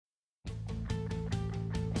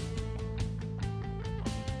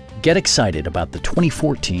Get excited about the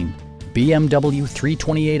 2014 BMW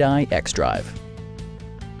 328i xDrive.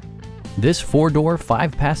 This four-door,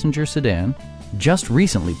 five-passenger sedan just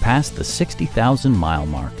recently passed the 60,000-mile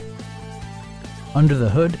mark. Under the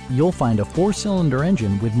hood, you'll find a four-cylinder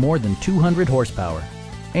engine with more than 200 horsepower.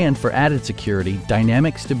 And for added security,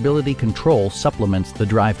 dynamic stability control supplements the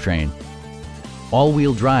drivetrain.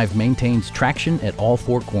 All-wheel drive maintains traction at all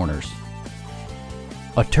four corners.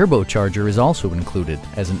 A turbocharger is also included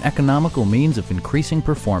as an economical means of increasing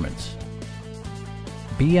performance.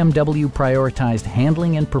 BMW prioritized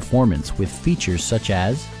handling and performance with features such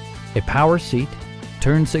as a power seat,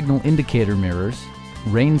 turn signal indicator mirrors,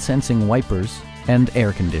 rain-sensing wipers, and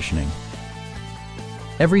air conditioning.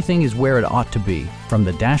 Everything is where it ought to be, from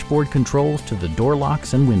the dashboard controls to the door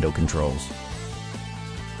locks and window controls.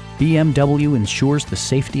 BMW ensures the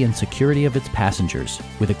safety and security of its passengers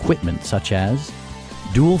with equipment such as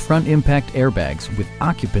dual front impact airbags with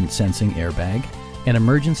occupant sensing airbag, an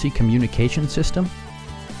emergency communication system,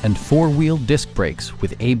 and four-wheel disc brakes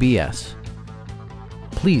with ABS.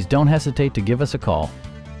 Please don't hesitate to give us a call.